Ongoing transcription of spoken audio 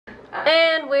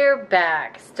And we're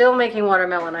back, still making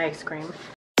watermelon ice cream.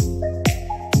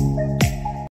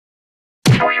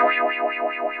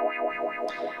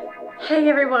 Hey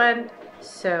everyone,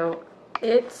 so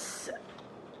it's,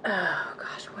 oh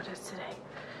gosh, what is today?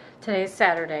 Today is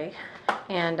Saturday,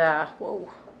 and whoa,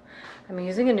 I'm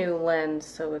using a new lens,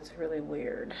 so it's really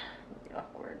weird, really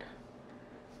awkward.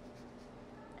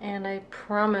 And I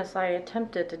promise I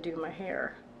attempted to do my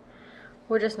hair.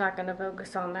 We're just not going to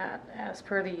focus on that as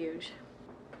per the usual.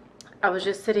 I was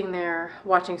just sitting there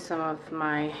watching some of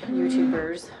my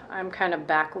YouTubers. I'm kind of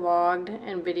backlogged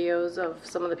in videos of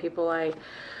some of the people I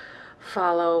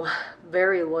follow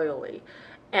very loyally.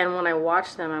 And when I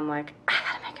watch them, I'm like, I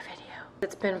gotta make a video.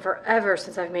 It's been forever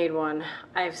since I've made one.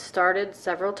 I've started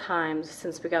several times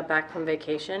since we got back from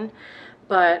vacation,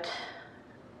 but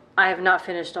I have not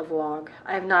finished a vlog.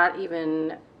 I have not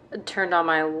even turned on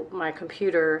my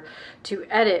computer to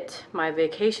edit my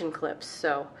vacation clips,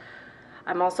 so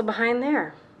I'm also behind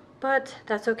there. But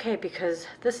that's okay, because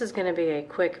this is going to be a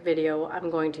quick video I'm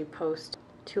going to post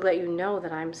to let you know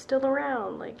that I'm still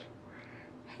around. Like,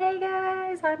 hey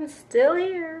guys, I'm still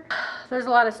here. There's a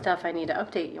lot of stuff I need to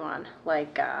update you on,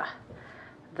 like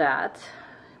that.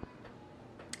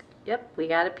 Yep, we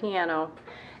got a piano,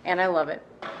 and I love it.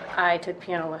 I took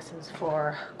piano lessons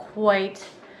for quite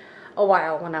a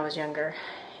while when I was younger,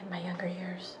 in my younger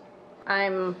years.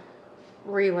 I'm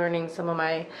relearning some of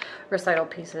my recital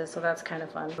pieces, so that's kind of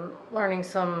fun. I'm learning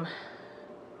some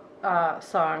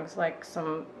songs, like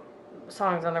some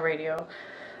songs on the radio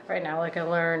right now. Like I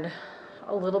learned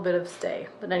a little bit of Stay,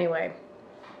 but anyway,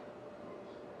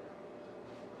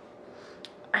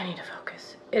 I need to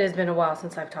focus. It has been a while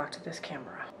since I've talked to this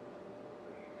camera.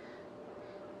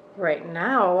 Right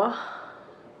now,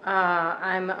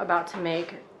 I'm about to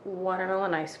make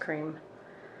watermelon ice cream.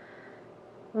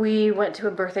 We went to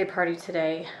a birthday party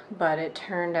today, but it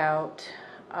turned out,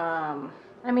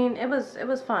 I mean, it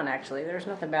was fun actually. There's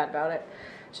nothing bad about it.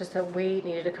 It's just that we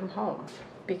needed to come home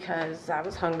because I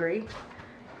was hungry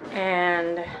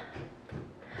and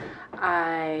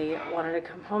I wanted to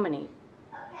come home and eat.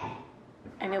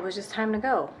 And it was just time to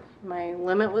go. My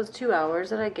limit was 2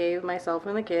 hours that I gave myself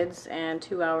and the kids, and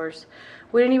 2 hours.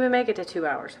 We didn't even make it to 2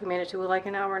 hours. We made it to like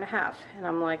an hour and a half. And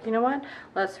I'm like, you know what?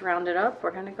 Let's round it up.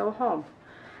 We're gonna go home.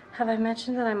 Have I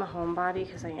mentioned that I'm a homebody?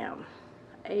 Because I am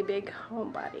a big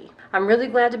homebody. I'm really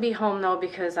glad to be home though,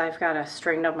 because I've got to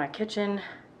straighten up my kitchen.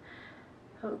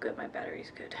 Oh good, my battery's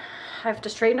good. I have to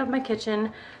straighten up my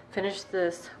kitchen, finish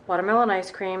this watermelon ice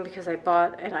cream because I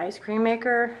bought an ice cream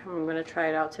maker. I'm gonna try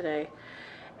it out today.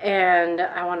 And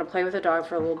I want to play with the dog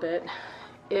for a little bit.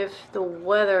 If the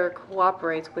weather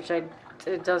cooperates, which it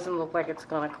doesn't look like it's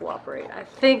gonna cooperate. I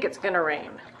think it's gonna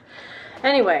rain.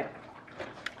 Anyway,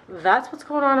 that's what's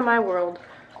going on in my world.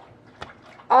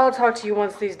 I'll talk to you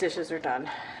once these dishes are done.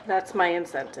 That's my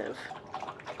incentive.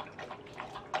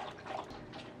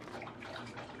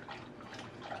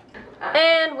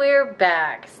 And we're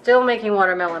back, still making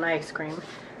watermelon ice cream.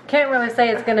 Can't really say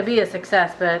it's gonna be a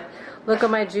success, but look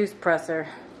at my juice presser.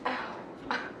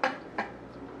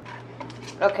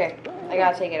 Okay, I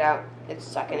gotta take it out. It's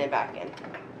sucking it back in.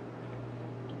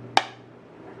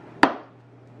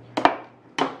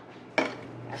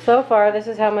 So far, this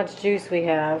is how much juice we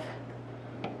have.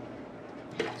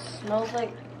 It smells like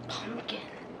pumpkin.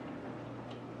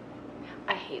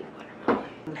 I hate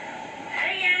watermelon.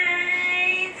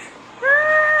 Hey guys!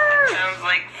 Sounds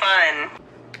like fun.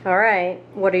 Alright,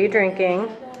 what are you drinking?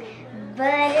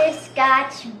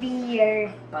 Butterscotch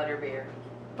beer. Butterbeer.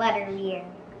 Butterbeer.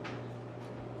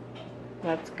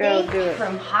 Let's go do it.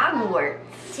 From Hogwarts.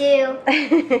 2,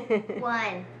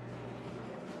 1.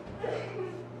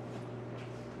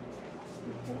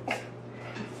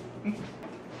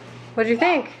 What'd you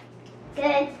think?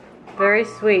 Good. Very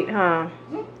sweet, huh?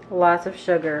 Lots of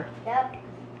sugar. Yep.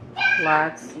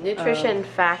 Lots. Nutrition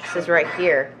facts is right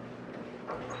here.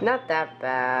 Not that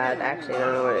bad. Actually, I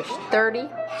don't know what it is. 30?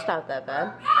 It's not that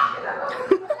bad.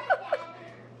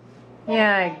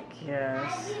 Yeah, I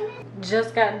guess.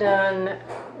 Just got done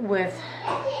with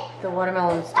the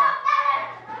watermelon stuff.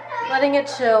 Letting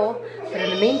it chill. But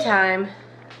in the meantime,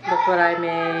 look what I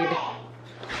made.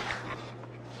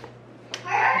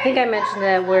 I think I mentioned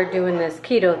that we're doing this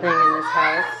keto thing in this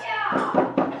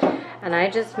house. And I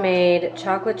just made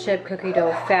chocolate chip cookie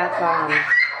dough fat bombs.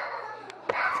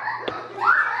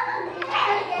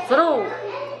 It's a little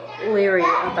leery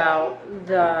about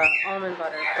the almond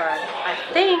butter, but I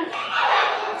think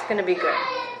it's gonna be good.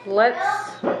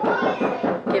 Let's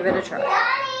give it a try.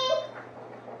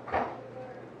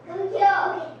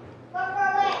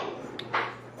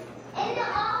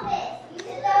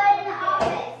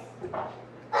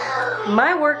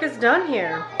 My work is done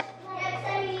here.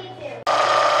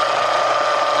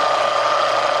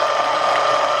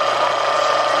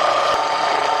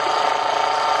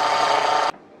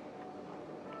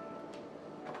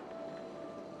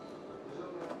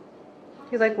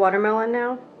 You like watermelon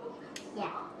now?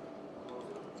 Yeah.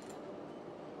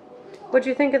 What'd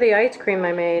you think of the ice cream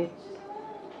I made?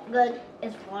 Good.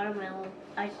 It's watermelon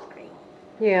ice cream.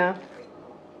 Yeah.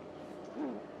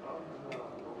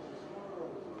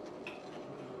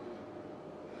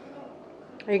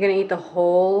 Are you gonna eat the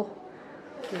whole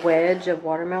wedge of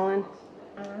watermelon?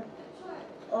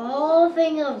 All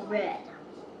thing of red.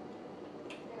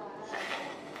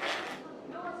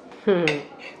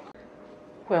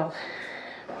 Well,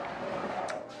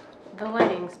 the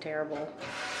lighting's terrible.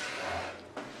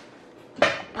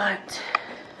 But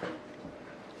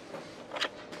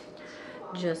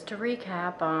just to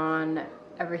recap on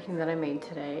everything that I made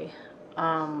today,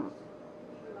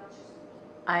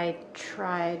 I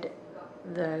tried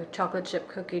the chocolate chip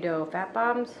cookie dough fat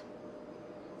bombs,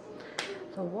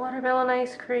 the watermelon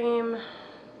ice cream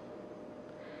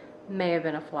may have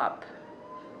been a flop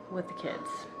with the kids.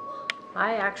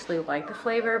 I actually like the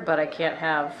flavor, but I can't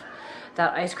have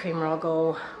that ice cream roll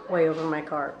go way over my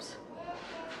carbs.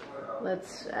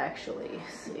 Let's actually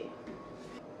see.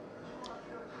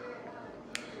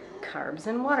 Carbs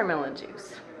and watermelon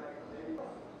juice.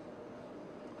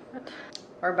 What?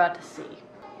 We're about to see.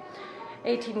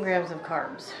 18 grams of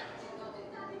carbs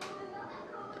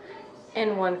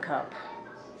in 1 cup.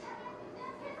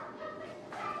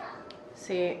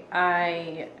 See,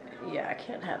 I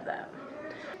can't have that.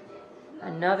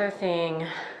 Another thing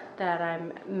that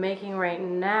I'm making right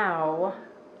now,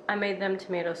 I made them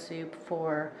tomato soup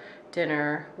for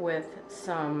dinner with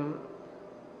some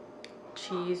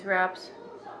cheese wraps,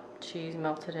 cheese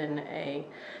melted in a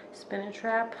spinach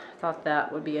wrap. Thought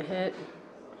that would be a hit.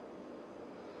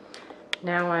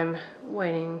 Now I'm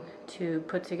waiting to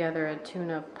put together a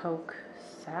tuna poke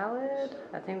salad.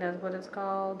 I think that's what it's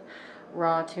called.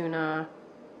 Raw tuna,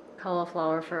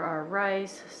 cauliflower for our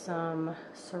rice, some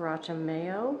sriracha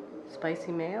mayo,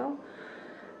 spicy mayo,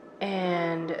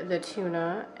 and the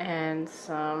tuna, and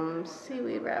some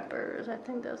seaweed wrappers. I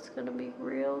think that's gonna be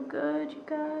real good, you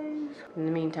guys. In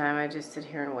the meantime, I just sit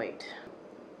here and wait.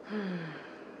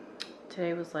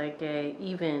 Today was like a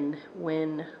even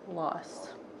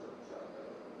win-loss.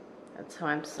 That's how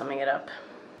I'm summing it up.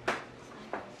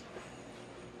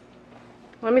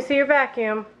 Let me see your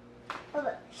vacuum. Oh,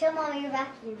 look, show Mommy your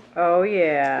vacuum. Oh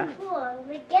yeah. Cool,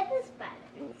 we get this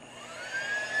vacuum.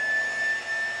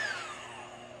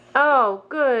 Oh,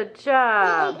 good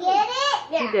job. Did we get it?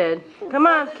 Yeah. You did. Come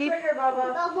on, Hold the keep. trigger,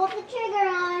 Bubba. I'll hold the trigger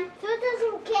on so it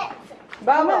doesn't get.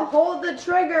 Bubba, hold the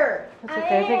trigger. That's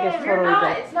okay. I think it's You're totally not.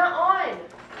 dead. It's not on. You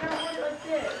gotta hold it like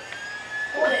this.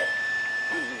 Hold it.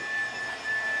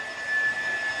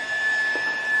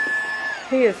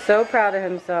 He is so proud of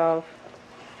himself.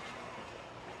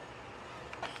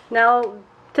 Now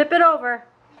tip it over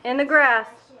in the grass.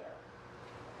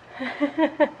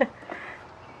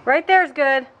 Right there's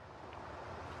good.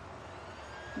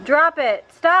 Drop it.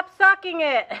 Stop sucking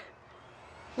it.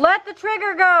 Let the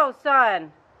trigger go,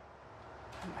 son.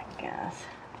 Oh my gosh.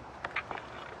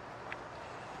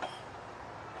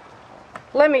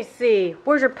 Let me see.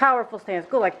 Where's your powerful stance?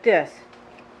 Go like this.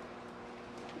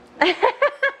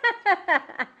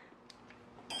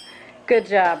 Good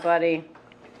job, buddy.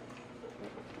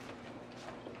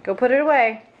 Go put it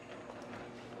away.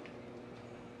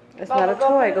 It's not a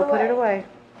toy. Go put it away.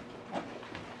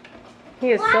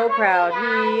 He is so proud.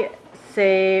 He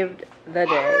saved the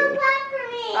day.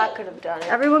 I could have done it.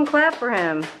 Everyone clap for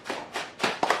him.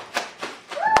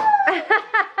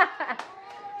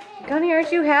 Gunny,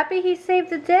 aren't you happy he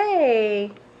saved the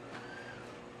day?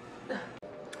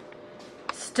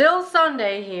 Still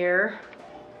Sunday here.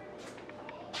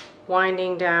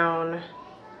 Winding down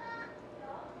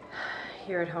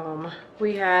here at home.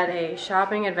 We had a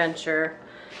shopping adventure.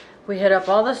 We hit up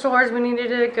all the stores we needed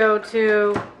to go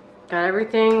to, got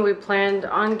everything we planned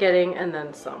on getting, and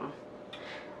then some,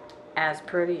 as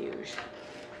per the usual.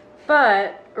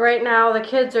 But right now the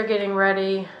kids are getting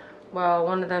ready. Well,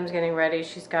 one of them's getting ready.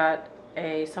 She's got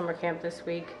a summer camp this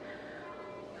week.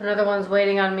 Another one's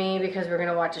waiting on me because we're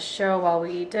gonna watch a show while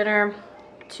we eat dinner.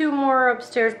 2 more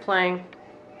upstairs playing.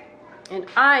 And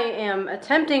I am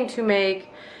attempting to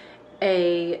make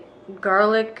a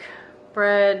garlic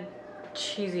bread,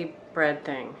 cheesy bread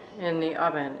thing in the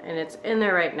oven. And it's in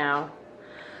there right now.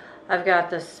 I've got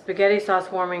the spaghetti sauce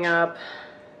warming up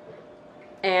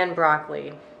and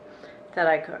broccoli that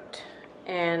I cooked.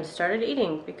 And started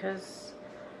eating because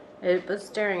it was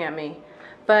staring at me.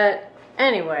 But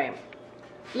anyway,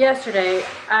 yesterday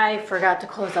I forgot to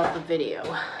close out the video.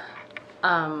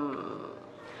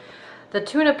 The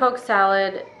tuna poke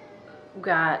salad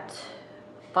got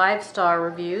 5-star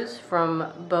reviews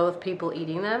from both people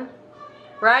eating them,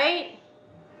 right?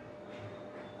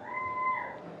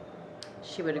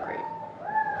 She would agree.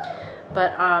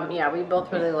 But yeah, we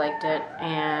both really liked it,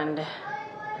 and it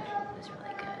was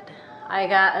really good. I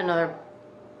got another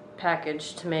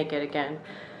package to make it again,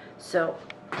 so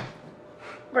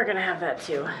we're gonna have that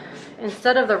too.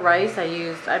 Instead of the rice,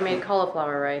 I made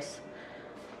cauliflower rice,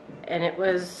 and it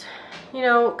was, you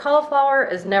know, cauliflower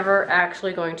is never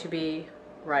actually going to be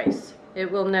rice.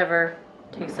 It will never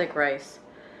taste like rice,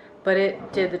 but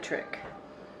it did the trick.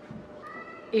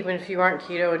 Even if you aren't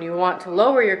keto and you want to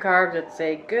lower your carbs, it's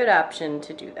a good option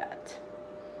to do that.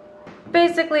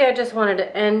 Basically, I just wanted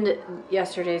to end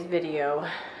yesterday's video.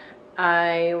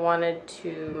 I wanted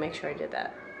to make sure I did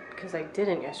that because I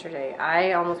didn't yesterday.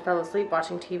 I almost fell asleep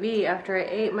watching TV after I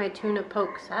ate my tuna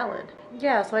poke salad.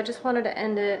 Yeah, so I just wanted to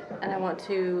end it, and I want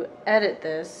to edit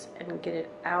this and get it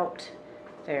out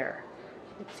there.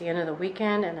 It's the end of the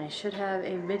weekend, and I should have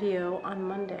a video on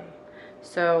Monday.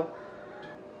 So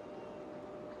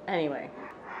anyway,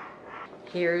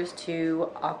 here's to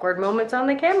awkward moments on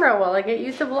the camera while I get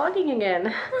used to vlogging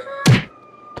again.